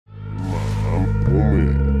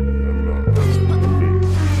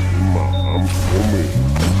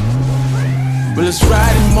Well, it's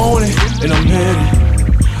Friday morning and I'm headed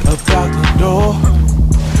up out the door.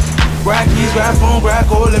 Grab keys, grab phone, grab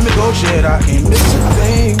cord, let me go shit. I ain't miss a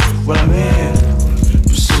thing when I'm in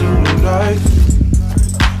pursuit of life.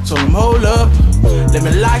 So hold up, let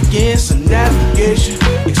me lock in some navigation,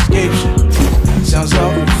 escape. Sounds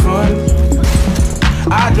awful fun.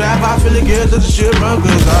 I drive, I feel the gears of the shit run,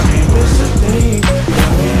 cause I ain't miss a thing when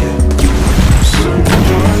I'm in pursuit of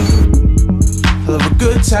joy. Love a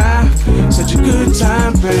good time, such a good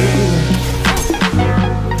time, baby.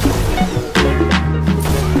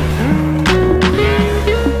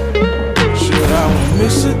 Shit, I won't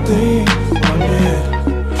miss a thing when I'm here,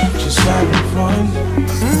 just having fun.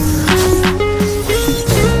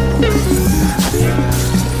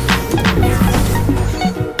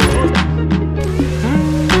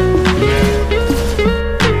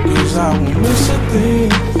 Cause I won't miss a thing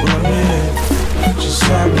when I'm here, just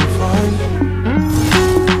having fun.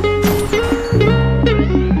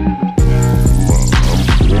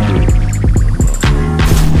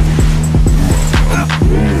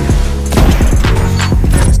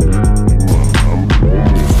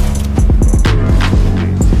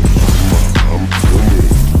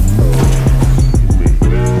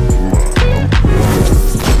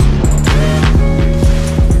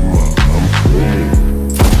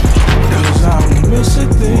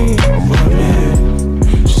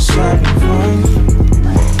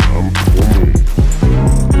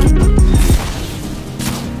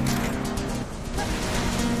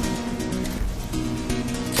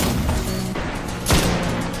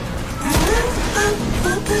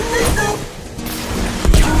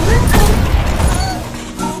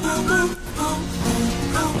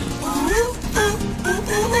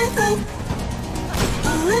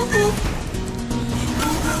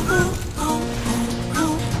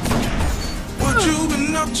 What you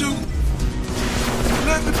been up to?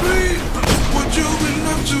 Let me breathe. What you been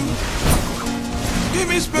up to? Give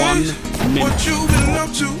me space. What you been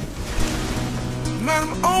up to?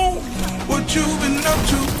 Madam O, what you been up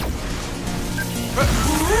to?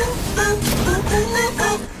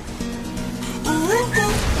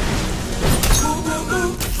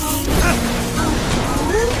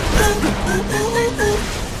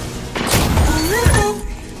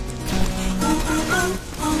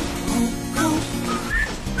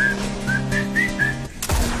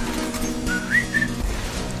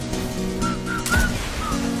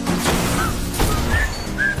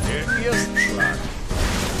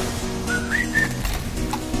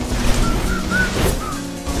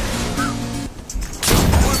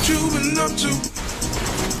 What you been up to?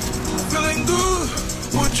 Feeling good.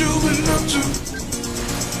 What you been up to?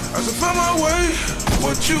 As I find my way.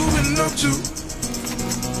 What you been up to?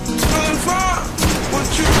 Feeling fine. What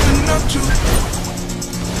you been up to?